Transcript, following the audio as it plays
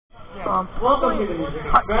Welcome to the music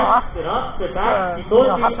express. Sit up, sit back, keep those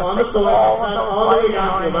feet on the floor, all the way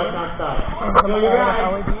down to your left-hand side. So you're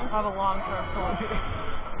right. Have a long-term solution.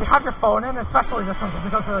 You have your phone in, especially this one because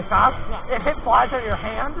it goes really fast. Yeah. If it flies out of your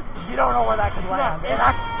hand, you don't know where that could land. And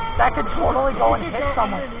that could totally go and hit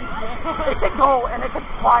someone. It could go and it could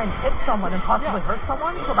fly and hit someone and possibly hurt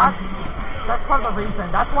someone. So that's part of the reason.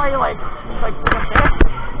 That's why like with this,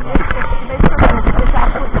 it makes sure that it's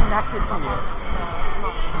actually connected to you.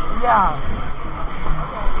 Yeah.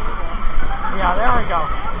 Yeah, there we go.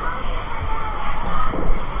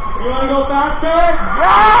 You want to go faster?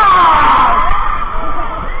 Yeah!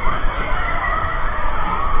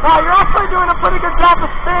 Wow, you're actually doing a pretty good job of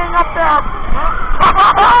staying up there.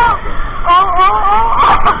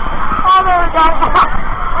 Oh, there we go.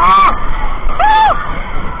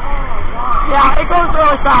 Yeah, it goes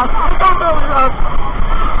really fast. It goes really fast.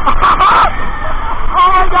 Oh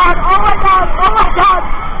my god, oh my god, oh my god.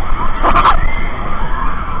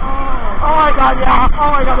 Oh my god, yeah. Oh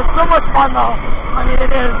my god, it's so much fun though. I mean, it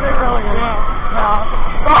is. It really is. Yeah.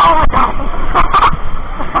 Oh my god.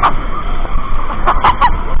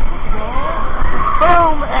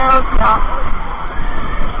 Boom! Air, yeah.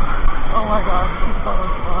 Oh my god, this is so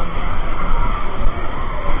much fun.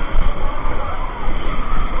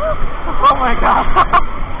 Oh my god.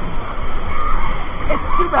 It's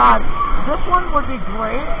too bad. This one would be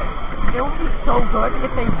great. It would be so good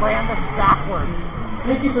if they ran this backwards.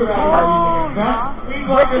 Thank you for riding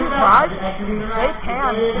With these rides, they can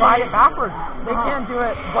ride it backwards. They can do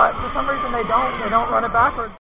it, but for some reason they don't run it backwards.